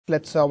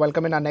Let's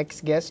welcome in our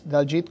next guest,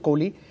 Daljeet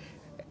Kohli,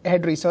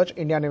 Head Research,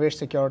 IndiaNivesh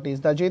Securities.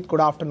 Daljeet,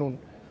 good afternoon.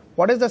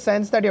 What is the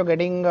sense that you're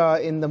getting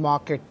in the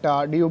market?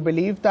 Do you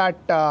believe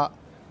that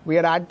we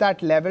are at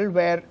that level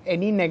where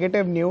any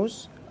negative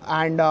news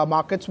and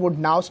markets would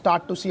now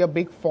start to see a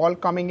big fall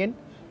coming in?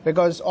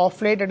 Because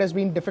off late it has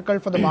been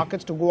difficult for the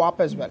markets to go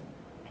up as well.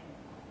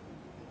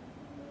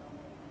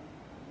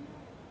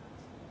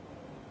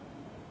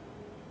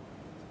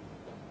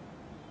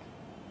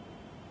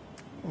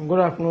 Good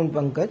afternoon,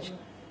 Pankaj.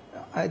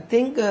 I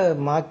think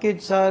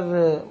markets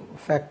are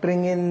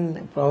factoring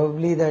in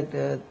probably that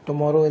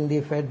tomorrow in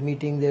the Fed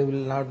meeting there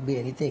will not be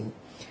anything,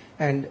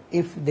 and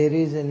if there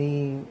is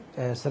any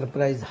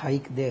surprise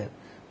hike there,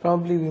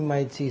 probably we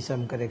might see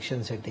some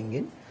correction setting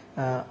in.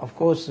 Of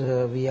course,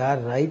 we are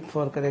ripe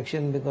for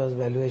correction because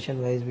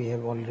valuation wise we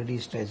have already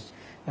stretched,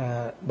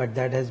 but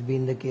that has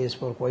been the case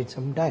for quite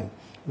some time.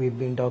 We've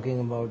been talking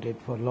about it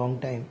for a long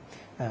time,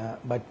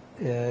 but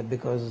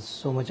because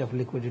so much of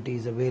liquidity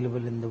is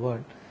available in the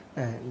world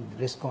and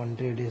risk on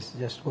trade is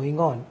just going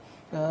on,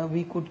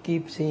 we could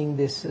keep seeing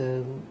this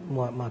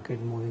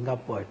market moving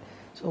upward.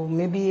 So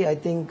maybe I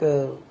think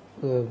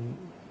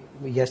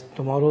yes,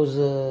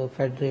 tomorrow's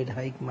Fed rate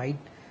hike might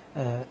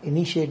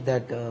initiate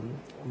that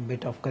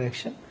bit of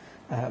correction,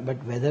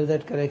 but whether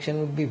that correction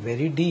will be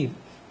very deep,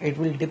 it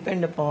will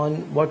depend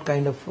upon what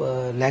kind of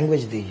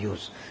language they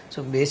use.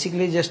 So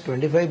basically just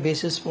 25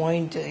 basis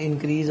point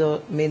increase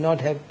or may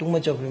not have too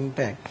much of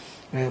impact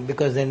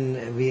because then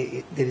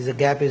there is a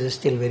gap is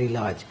still very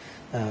large.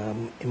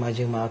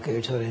 Emerging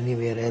markets or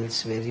anywhere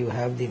else where you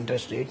have the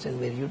interest rates and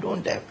where you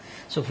don't have.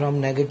 So from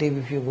negative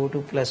if you go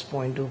to plus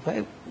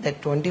 0.25, that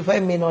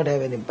 25 may not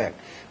have an impact.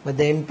 But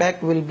the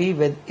impact will be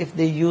if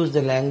they use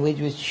the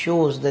language which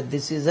shows that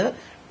this is a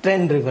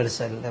trend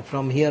reversal.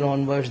 From here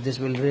onwards this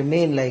will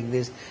remain like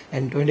this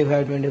and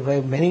 25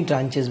 many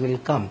tranches will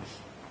come.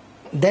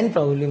 Then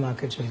probably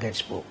markets will get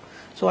spooked.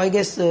 So I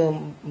guess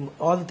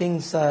all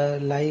things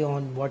lie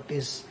on what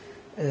is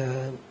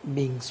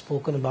being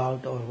spoken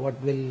about or what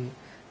will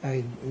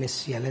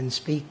Ms. Yellen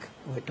speak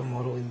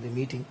tomorrow in the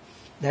meeting.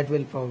 That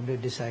will probably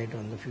decide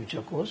on the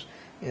future course.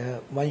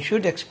 One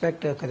should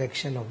expect a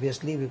correction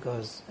obviously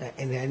because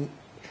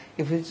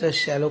if it's a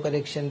shallow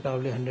correction,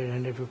 probably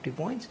 100-150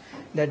 points,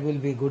 that will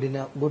be good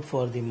enough, good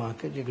for the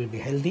market. It will be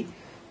healthy.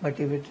 But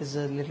if it is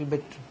a little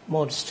bit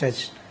more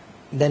stretched,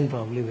 then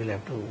probably we'll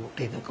have to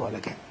take a call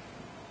again.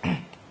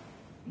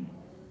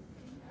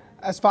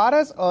 As far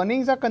as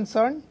earnings are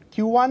concerned,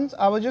 Q1s,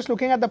 I was just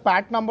looking at the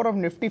PAT number of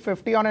Nifty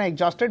 50 on an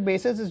adjusted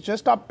basis is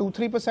just up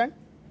 2-3%.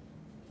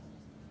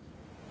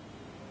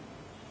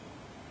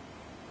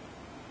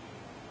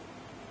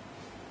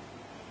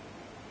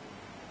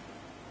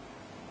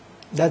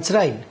 That's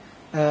right.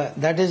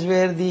 That is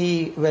where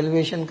the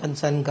valuation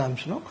concern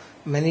comes. No,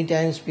 many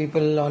times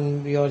people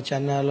on your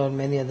channel or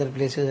many other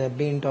places have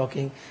been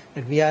talking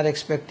that we are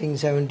expecting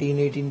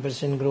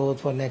 17-18%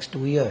 growth for next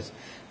 2 years.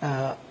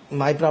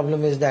 My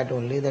problem is that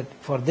only that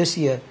for this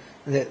year,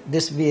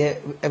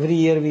 every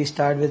year we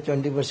start with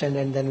 20%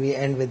 and then we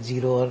end with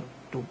 0 or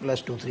 2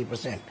 plus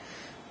 2-3%.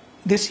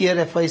 This year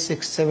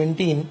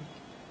FY17,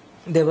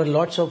 there were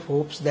lots of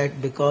hopes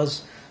that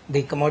because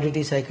the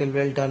commodity cycle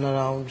will turn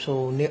around,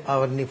 so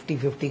our Nifty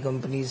 50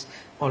 companies,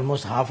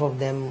 almost half of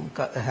them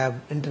have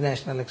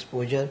international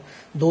exposure.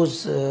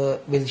 Those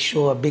will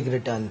show a big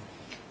return.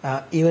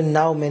 Even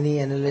now many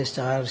analysts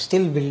are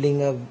still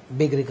building a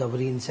big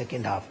recovery in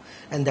second half,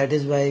 and that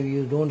is why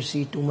you don't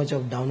see too much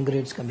of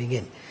downgrades coming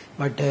in.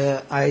 But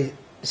I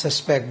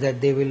suspect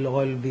that they will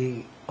all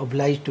be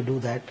obliged to do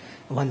that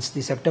once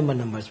the September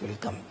numbers will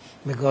come,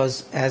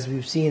 because as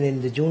we've seen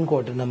in the June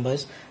quarter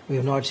numbers, we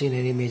have not seen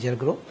any major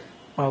growth.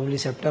 Probably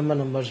September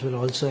numbers will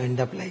also end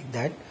up like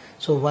that.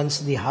 So once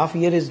the half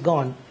year is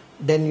gone,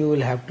 then you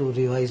will have to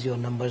revise your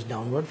numbers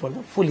downward for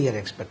the full year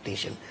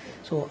expectation.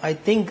 So I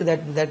think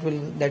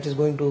that is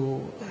going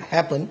to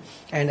happen,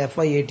 and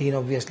FY18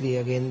 obviously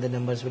again the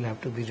numbers will have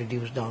to be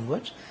reduced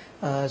downwards.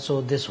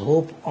 So this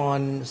hope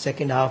on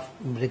second half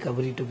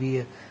recovery to be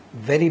a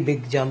very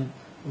big jump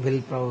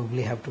will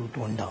probably have to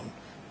tone down.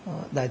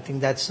 I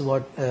think that's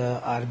what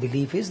our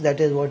belief is.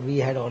 That is what we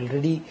had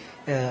already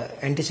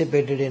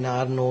anticipated in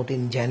our note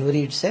in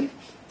January itself,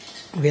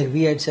 where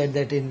we had said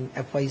that in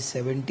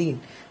FY17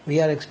 we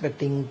are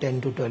expecting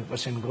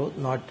 10-12% growth,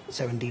 not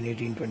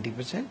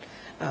 17-18-20%.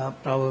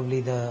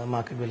 Probably the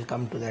market will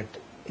come to that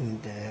in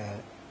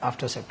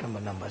after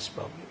September numbers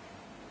probably.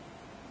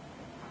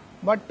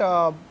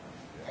 But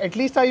at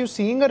least are you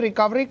seeing a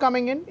recovery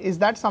coming in? Is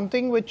that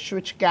something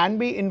which can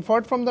be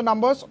inferred from the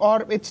numbers,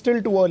 or it's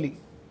still too early?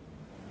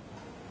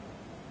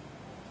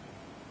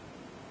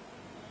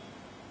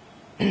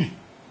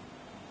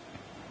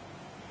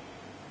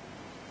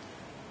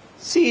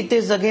 See, it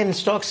is again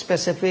stock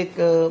specific,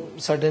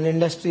 certain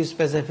industry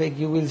specific.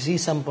 You will see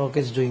some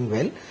pockets doing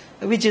well,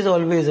 which is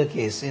always the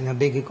case in a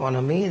big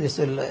economy. This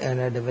will, in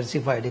a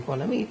diversified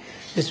economy,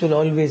 this will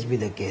always be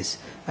the case.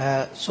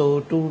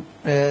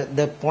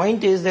 The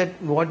point is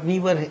that what we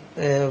were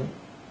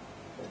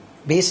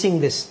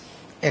basing this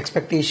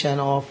expectation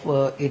of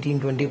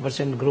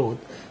 18-20% growth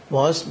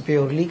was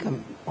purely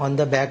on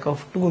the back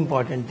of two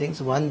important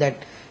things. One, that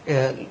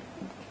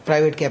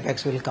private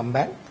capex will come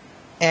back,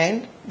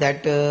 and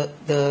that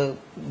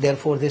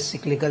therefore this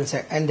cyclical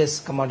and this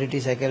commodity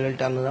cycle will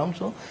turn around,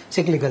 so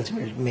cyclicals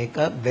will make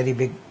a very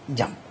big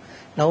jump.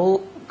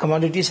 Now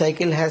commodity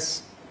cycle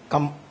has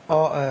come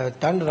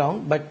turned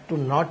around, but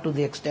not to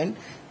the extent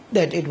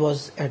that it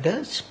was at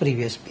a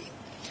previous peak.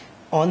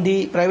 On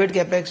the private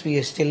capex,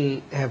 we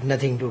still have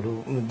nothing to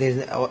do. There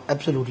is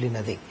absolutely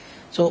nothing.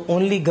 So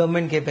only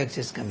government capex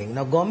is coming.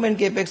 Now government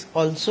capex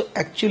also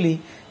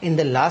actually in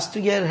the last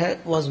year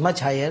was much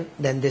higher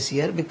than this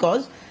year,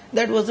 because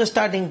that was the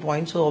starting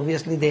point. So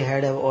obviously they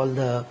had all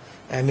the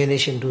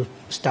ammunition to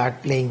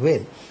start playing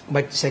with.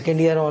 But second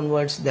year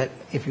onwards, that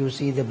if you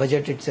see the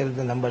budget itself,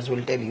 the numbers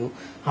will tell you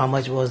how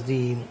much was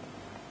the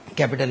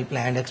capital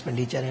planned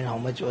expenditure and how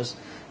much was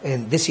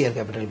in this year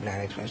capital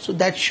plan expenditure. So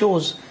that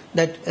shows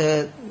that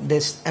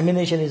this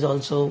ammunition is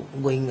also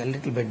going a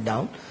little bit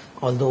down,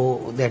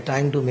 although they're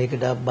trying to make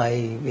it up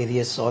by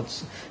various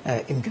sorts,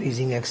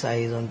 increasing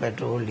excise on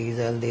petrol,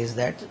 diesel, this,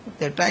 that.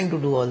 They're trying to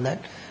do all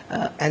that,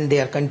 and they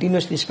are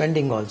continuously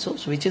spending also,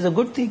 so which is a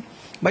good thing.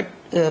 But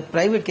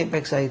private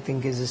capex, I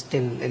think, is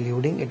still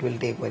eluding. It will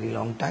take very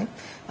long time.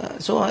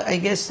 So I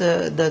guess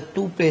the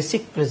two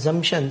basic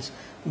presumptions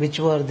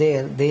which were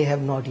there, they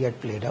have not yet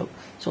played out.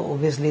 So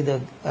obviously the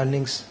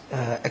earnings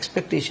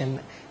expectation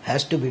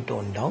has to be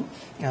toned down.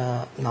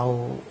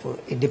 Now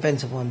it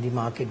depends upon the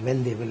market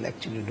when they will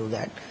actually do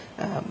that.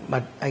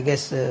 But I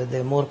guess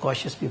the more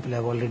cautious people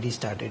have already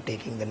started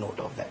taking the note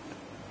of that.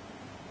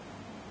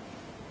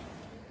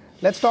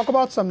 Let's talk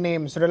about some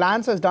names.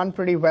 Reliance has done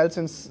pretty well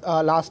since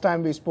last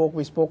time we spoke.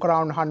 We spoke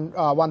around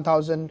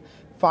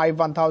 1,005,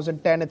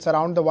 1,010. It's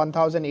around the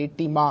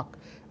 1,080 mark.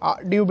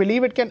 Do you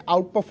believe it can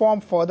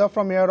outperform further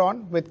from here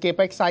on, with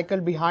capex cycle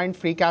behind,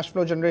 free cash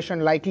flow generation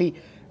likely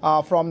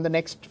from the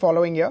next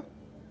following year?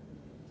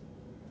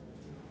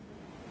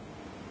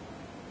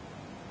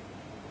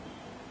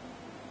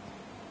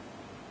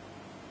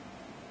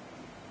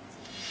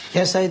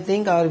 Yes, I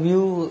think our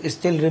view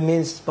still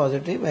remains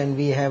positive, and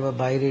we have a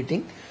buy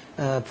rating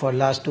for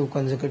last 2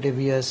 consecutive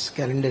years,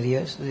 calendar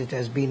years. It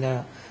has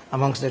been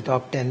amongst the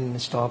top 10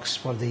 stocks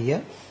for the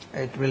year.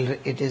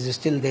 It is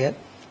still there.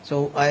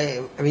 So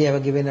we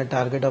have given a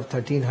target of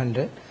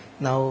 1300.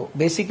 Now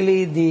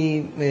basically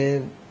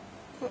the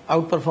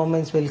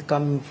outperformance will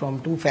come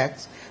from two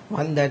facts.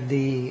 One, that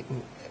the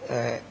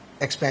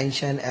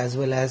expansion as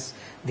well as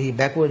the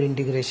backward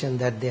integration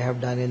that they have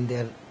done in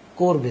their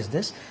core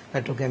business,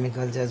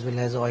 petrochemicals as well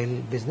as oil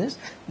business,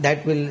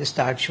 that will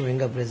start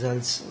showing up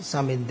results,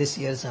 some in this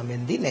year, some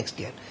in the next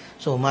year.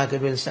 So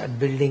market will start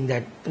building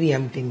that,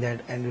 preempting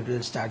that, and it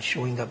will start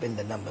showing up in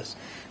the numbers.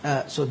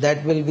 So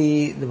that will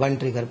be the one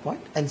trigger point.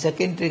 And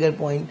second trigger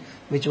point,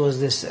 which was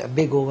this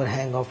big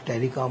overhang of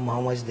telecom, how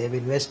much they've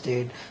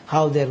invested,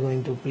 how they're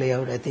going to play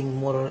out, I think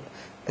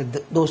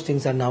those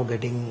things are now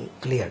getting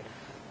cleared.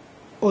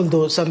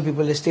 Although some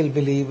people still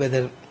believe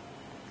whether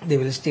they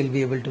will still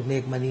be able to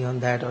make money on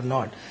that or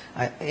not.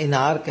 In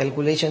our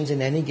calculations, in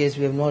any case,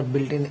 we have not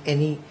built in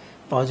any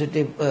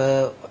positive,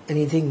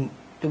 anything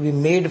to be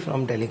made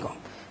from telecom.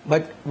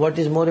 But what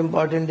is more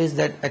important is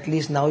that at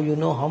least now you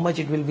know how much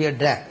it will be a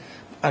drag.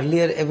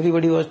 Earlier,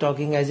 everybody was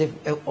talking as if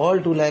all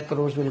 2 lakh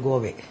crores will go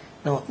away.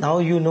 Now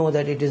you know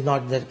that it is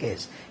not the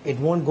case. It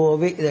won't go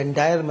away. The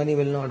entire money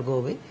will not go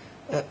away.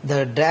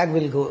 The drag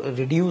will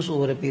reduce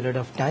over a period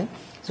of time.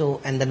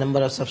 So, and the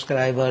number of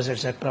subscribers,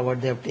 etc.,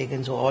 what they have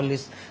taken. So all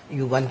this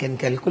one can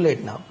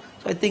calculate now.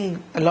 So I think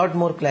a lot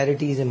more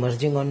clarity is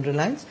emerging on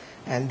Reliance,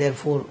 and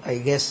therefore I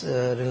guess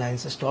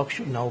Reliance stock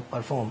should now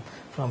perform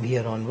from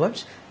here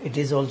onwards. It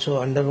is also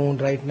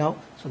under-owned right now,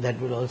 so that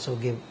will also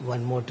give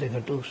one more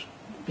trigger to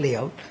play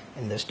out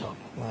in the stock.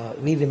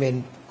 We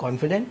remain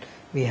confident.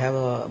 We have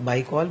a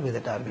buy call with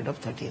a target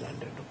of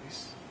 1,300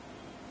 rupees.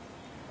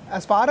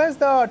 As far as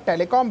the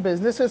telecom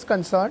business is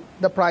concerned,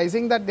 the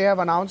pricing that they have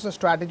announced, the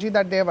strategy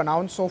that they have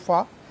announced so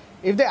far,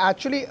 if they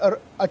actually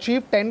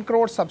achieve 10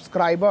 crore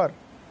subscriber,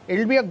 it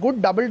will be a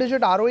good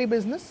double-digit ROE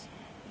business?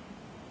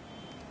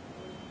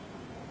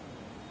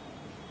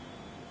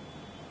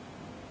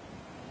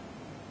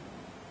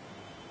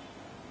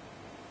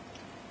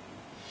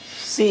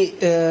 See,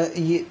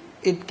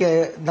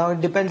 now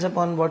it depends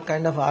upon what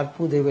kind of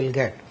ARPU they will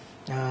get.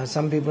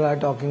 Some people are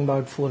talking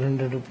about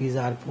 400 rupees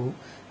ARPU.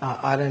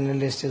 Our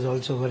analyst is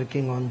also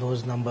working on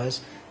those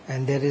numbers,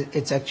 and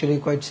it's actually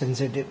quite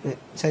sensitive.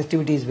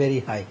 Sensitivity is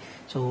very high.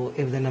 So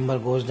if the number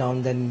goes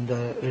down, then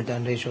the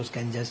return ratios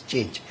can just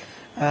change.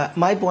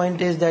 My point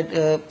is that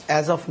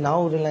as of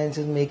now, Reliance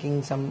is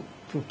making some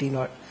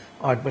 15%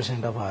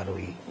 of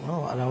ROE,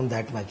 around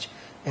that much.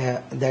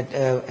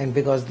 And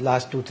because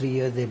last 2-3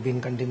 years they've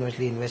been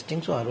continuously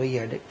investing, so ROE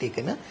had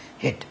taken a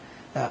hit.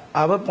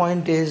 Our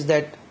point is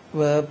that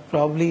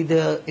probably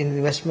the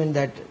investment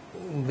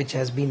which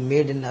has been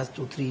made in last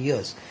 2-3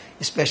 years,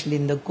 especially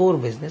in the core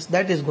business,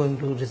 that is going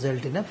to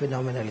result in a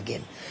phenomenal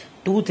gain.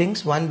 Two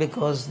things. One,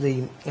 because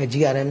the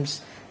GRMs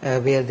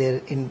where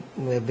they're in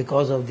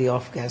because of the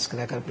off-gas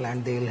cracker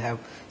plant, they will have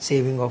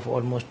saving of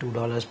almost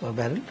 $2 per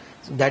barrel.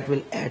 So that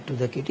will add to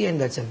the kitty, and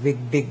that's a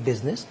big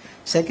business.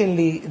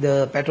 Secondly,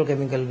 the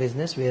petrochemical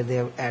business, where they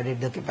have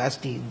added the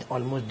capacity,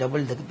 almost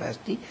doubled the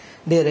capacity.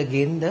 There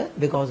again,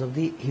 because of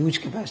the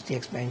huge capacity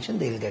expansion,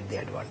 they will get the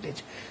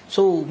advantage.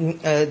 So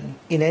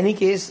in any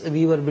case,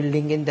 we were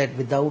building in that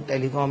without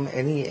telecom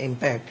any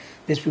impact,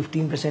 this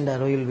 15%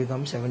 ROE will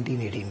become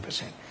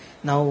 17-18%.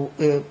 Now,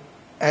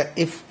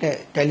 if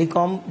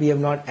telecom we have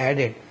not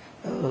added,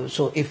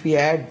 so if we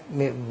add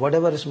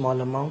whatever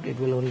small amount, it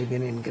will only be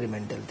an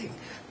incremental thing.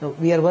 So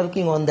we are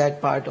working on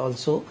that part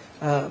also,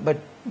 but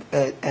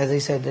as I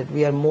said, that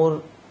we are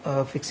more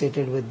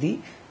fixated with the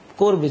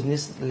core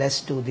business, less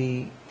to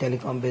the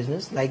telecom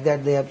business. Like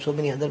that, they have so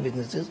many other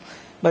businesses.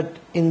 But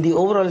in the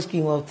overall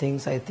scheme of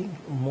things, I think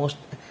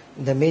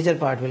the major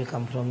part will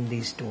come from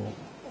these two,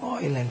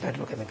 oil and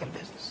petrochemical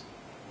business.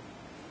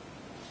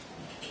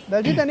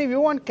 Daljeet, any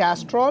view on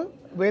Castrol?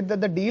 With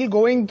the deal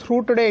going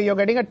through today, you're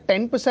getting a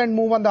 10%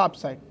 move on the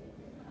upside.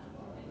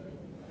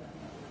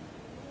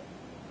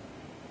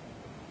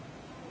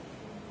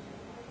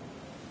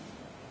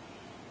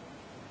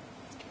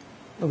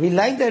 We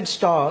like that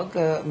stock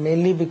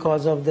mainly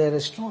because of their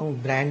strong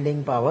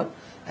branding power,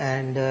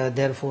 and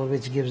therefore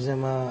which gives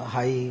them a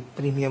high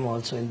premium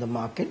also in the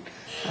market.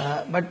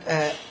 But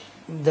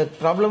the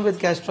problem with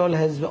Castrol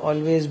has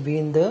always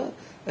been the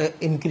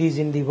increase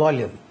in the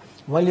volume.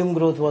 Volume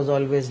growth was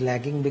always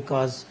lagging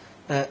because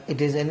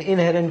it is an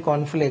inherent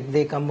conflict.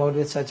 They come out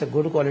with such a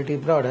good quality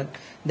product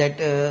that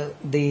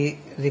the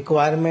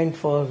requirement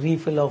for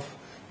refill of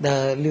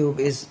the lube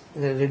is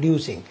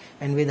reducing,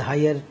 and with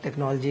higher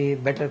technology,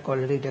 better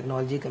quality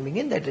technology coming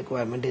in, that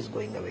requirement is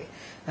going away.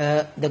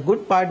 The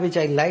good part which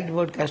I liked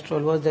about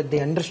Castrol was that they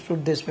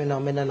understood this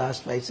phenomena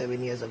last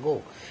 5-7 years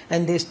ago,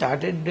 and they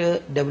started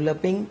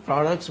developing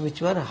products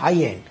which were high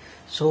end.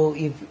 So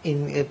if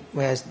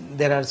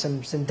there are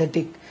some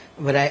synthetic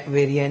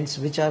variants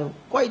which are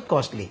quite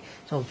costly.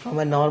 So from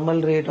a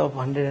normal rate of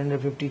 100,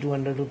 150,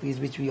 200 rupees,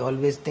 which we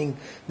always think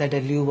that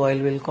a lube oil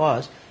will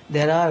cost,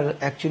 there are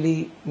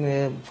actually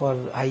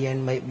for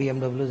high-end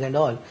BMWs and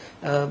all,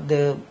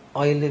 the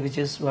oil which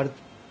is worth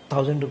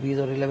 1,000 rupees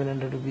or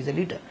 1,100 rupees a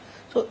litre.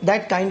 So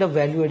that kind of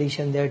value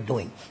addition they are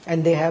doing,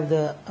 and they have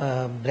the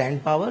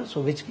brand power,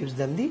 so which gives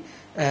them the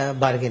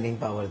bargaining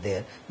power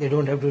there. They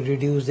don't have to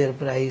reduce their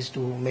price to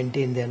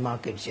maintain their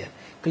market share.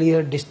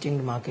 Clear,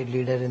 distinct market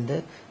leader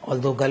in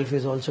although Gulf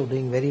is also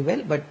doing very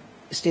well, but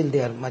still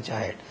they are much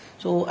ahead.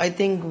 So I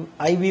think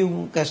I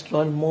view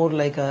Castrol more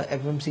like a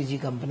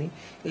FMCG company,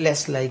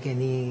 less like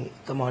any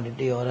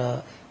commodity or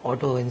a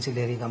auto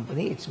ancillary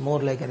company. It's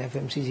more like an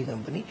FMCG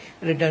company.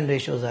 Return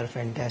ratios are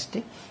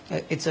fantastic.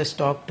 It's a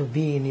stock to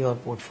be in your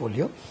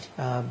portfolio.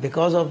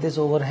 Because of this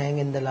overhang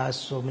in the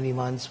last so many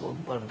months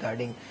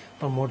regarding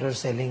promoter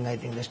selling, I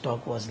think the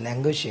stock was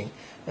languishing.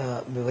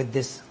 With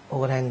this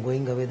overhang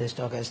going away, the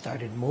stock has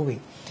started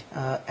moving.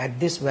 At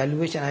this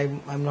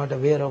valuation, I'm not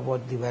aware of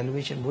what the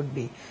valuation would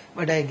be,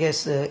 but I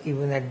guess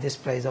even at this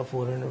price of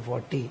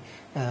 440,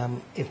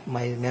 if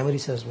my memory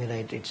serves me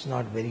right, it's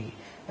not very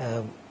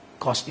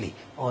costly,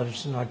 or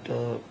it's not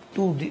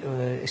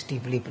too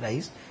steeply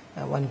priced.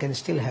 One can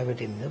still have it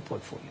in the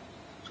portfolio.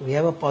 So we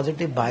have a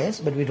positive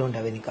bias, but we don't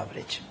have any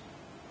coverage.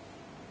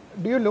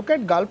 Do you look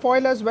at Gulf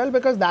Oil as well?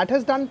 Because that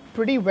has done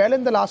pretty well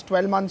in the last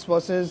 12 months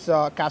versus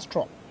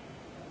Castrol.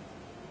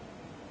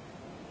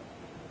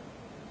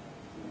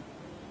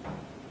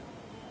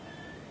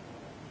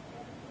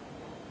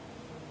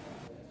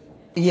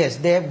 Yes,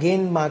 they have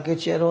gained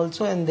market share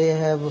also, and they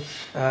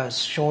have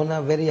shown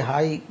a very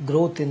high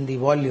growth in the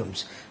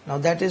volumes. Now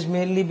that is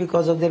mainly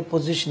because of their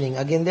positioning.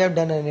 Again, they have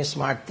done a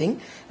smart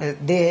thing.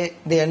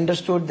 They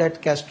understood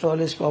that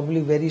Castrol is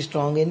probably very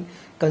strong in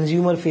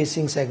consumer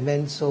facing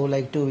segments, so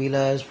like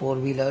two-wheelers,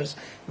 four-wheelers,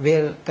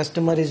 where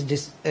customer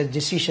is a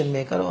decision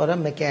maker, or a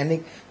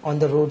mechanic on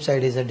the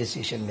roadside is a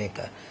decision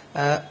maker.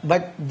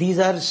 But these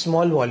are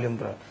small volume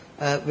products.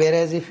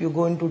 Whereas if you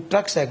go into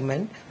truck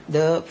segment,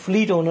 the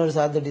fleet owners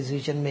are the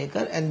decision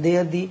maker, and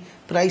there the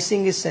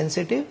pricing is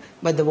sensitive,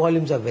 but the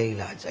volumes are very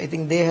large. I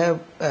think they have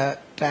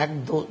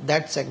tracked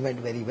that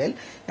segment very well,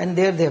 and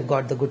there they have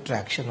got the good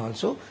traction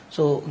also.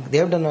 So they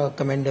have done a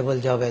commendable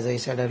job, as I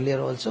said earlier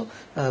also.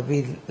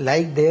 We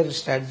like their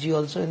strategy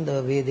also in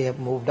the way they have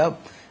moved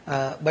up.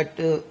 But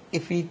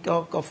if we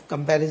talk of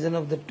comparison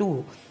of the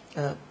two,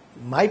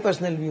 my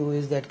personal view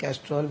is that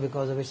Castrol,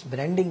 because of its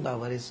branding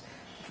power, is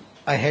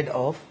ahead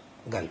of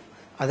Gulf.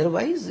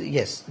 Otherwise,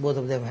 yes, both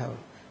of them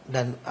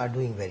are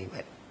doing very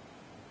well.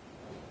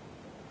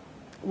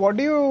 What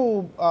do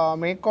you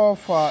make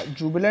of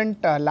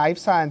Jubilant Life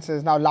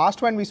Sciences? Now,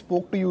 last when we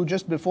spoke to you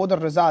just before the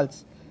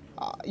results,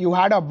 you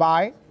had a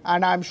buy,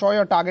 and I'm sure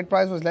your target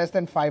price was less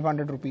than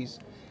 500 rupees.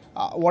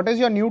 What is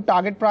your new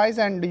target price,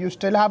 and do you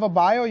still have a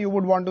buy, or you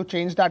would want to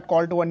change that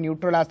call to a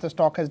neutral as the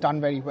stock has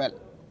done very well?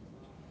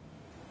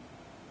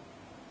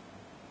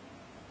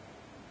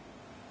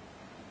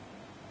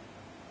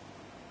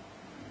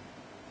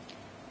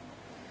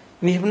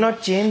 We have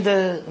not changed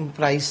the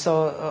price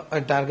or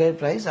target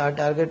price. Our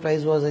target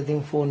price was, I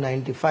think,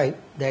 495.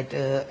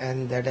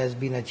 And that has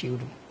been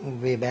achieved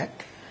way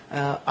back.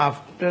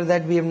 After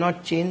that, we have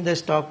not changed the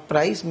stock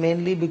price,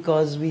 mainly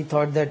because we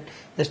thought that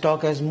the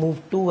stock has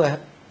moved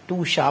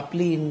too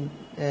sharply in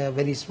a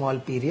very small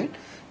period,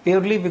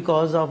 purely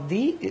because of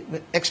the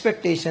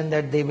expectation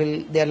that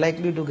they are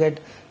likely to get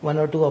one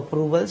or two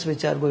approvals,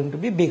 which are going to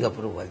be big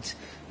approvals.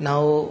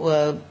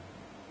 Now,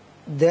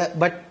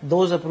 but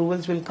those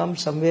approvals will come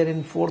somewhere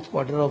in fourth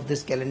quarter of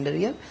this calendar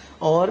year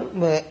or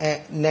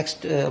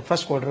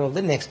first quarter of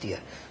the next year.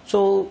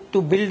 So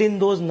to build in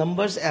those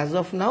numbers as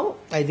of now,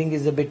 I think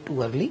is a bit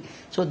too early.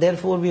 So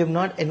therefore, we have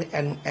not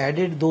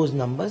added those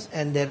numbers,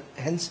 and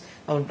hence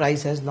our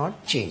price has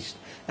not changed.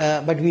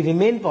 But we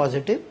remain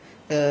positive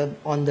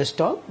on the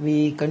stock.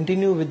 We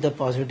continue with the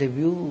positive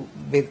view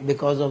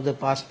because of the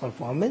past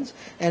performance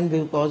and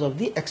because of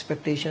the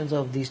expectations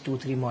of these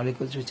 2-3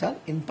 molecules which are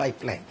in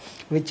pipeline,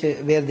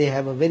 where they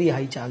have a very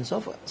high chance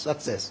of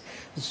success.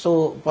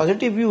 So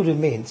positive view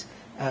remains,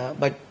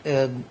 but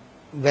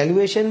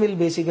valuation will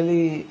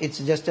basically, it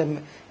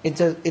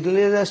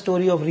is a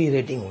story of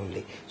re-rating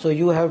only. So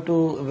you have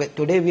to,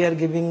 today we are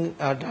giving,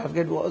 our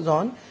target was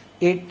on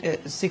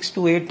 6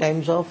 to 8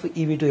 times of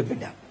EV to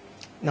EBITDA.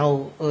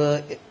 Now,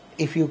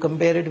 if you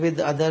compare it with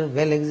other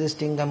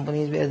well-existing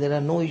companies where there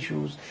are no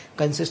issues,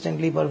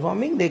 consistently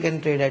performing, they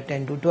can trade at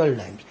 10 to 12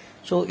 times.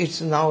 So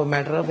it's now a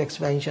matter of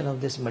expansion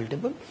of this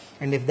multiple,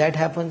 and if that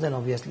happens, then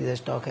obviously the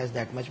stock has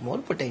that much more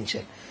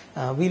potential.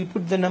 We'll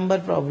put the number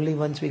probably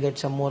once we get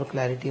some more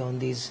clarity on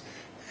these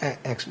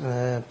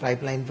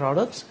pipeline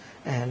products,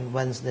 and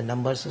once the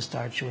numbers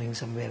start showing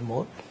somewhere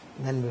more,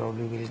 then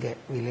probably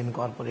we'll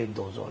incorporate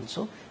those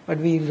also. But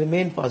we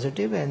remain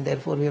positive, and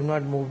therefore we have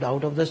not moved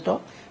out of the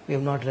stock. We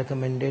have not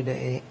recommended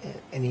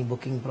any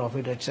booking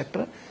profit,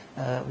 etc.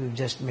 We've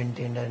just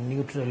maintained a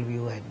neutral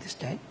view at this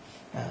time.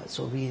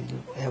 So we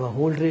have a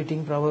hold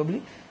rating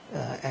probably,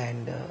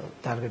 and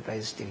target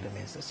price still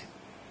remains the same.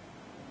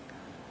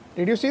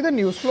 Did you see the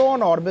news flow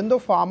on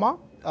Aurobindo Pharma?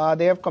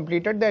 They have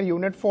completed their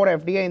Unit 4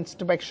 FDA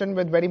inspection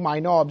with very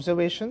minor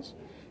observations,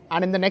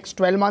 and in the next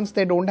 12 months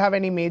they don't have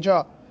any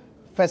major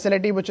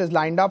facility which is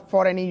lined up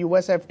for any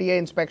US FDA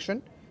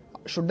inspection.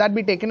 Should that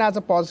be taken as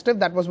a positive?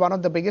 That was one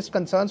of the biggest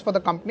concerns for the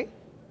company.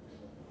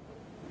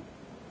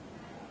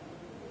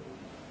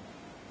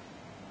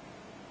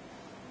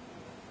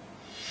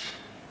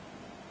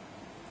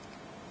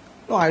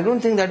 No, I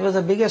don't think that was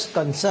the biggest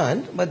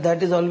concern, but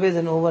that is always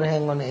an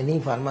overhang on any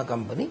pharma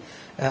company.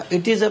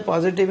 It is a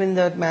positive in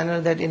that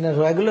manner that in a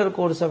regular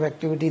course of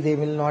activity, they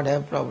will not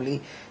have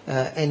probably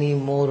any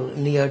more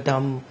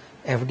near-term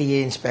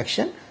FDA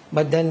inspection.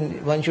 But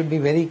then one should be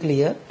very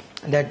clear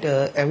that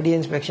FDA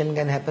inspection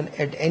can happen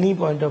at any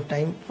point of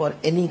time for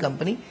any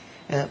company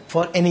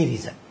for any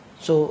reason.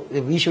 So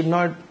we should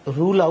not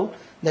rule out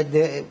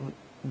that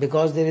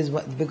because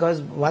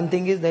one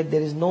thing is that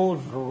there is no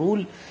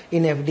rule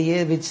in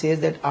FDA which says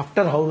that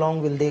after how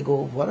long will they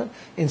go for an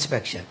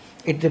inspection.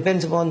 It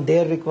depends upon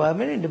their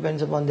requirement, it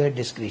depends upon their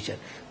discretion.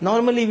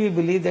 Normally we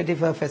believe that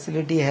if a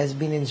facility has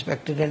been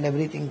inspected and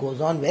everything goes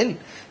on well,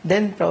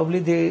 then probably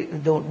they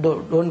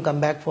don't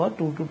come back for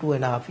 2 to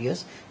 2.5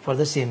 years for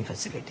the same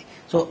facility.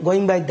 So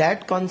going by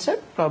that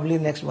concept, probably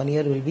next 1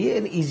 year will be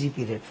an easy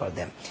period for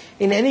them.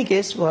 In any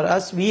case, for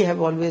us, we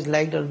have always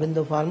liked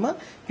Aurobindo Pharma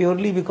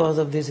purely because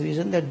of this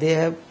reason that they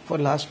have for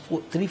last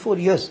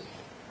 3-4 years,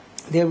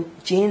 they have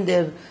changed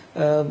their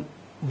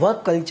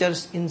work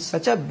cultures in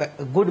such a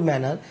good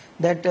manner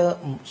that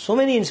so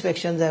many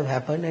inspections have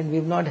happened and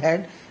we've not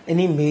had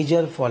any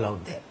major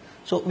fallout there.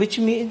 So which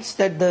means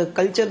that the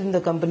culture in the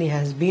company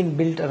has been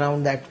built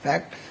around that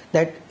fact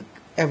that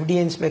FDA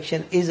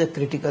inspection is a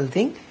critical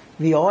thing.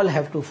 We all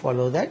have to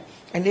follow that.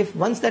 And if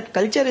once that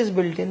culture is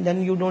built in,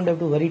 then you don't have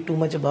to worry too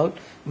much about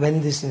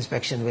when this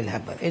inspection will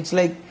happen. It's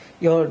like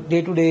your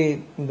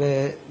day-to-day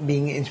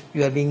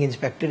you are being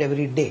inspected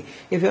every day.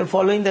 If you are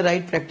following the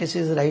right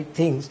practices, right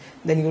things,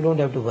 then you don't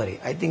have to worry.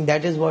 I think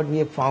that is what we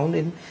have found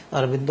in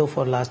Aurobindo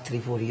for last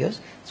 3-4 years.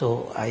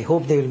 So I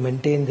hope they will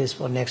maintain this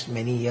for next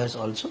many years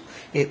also.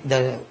 If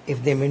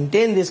they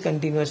maintain this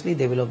continuously,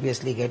 they will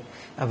obviously get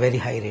a very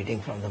high rating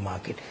from the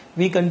market.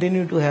 We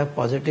continue to have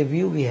positive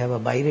view. We have a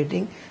buy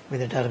rating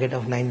with a target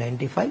of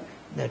 995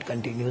 that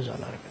continues on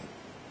Aurobindo.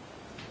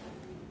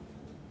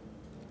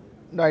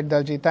 Right,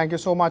 Daljeet. Thank you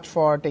so much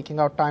for taking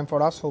out time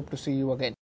for us. Hope to see you again.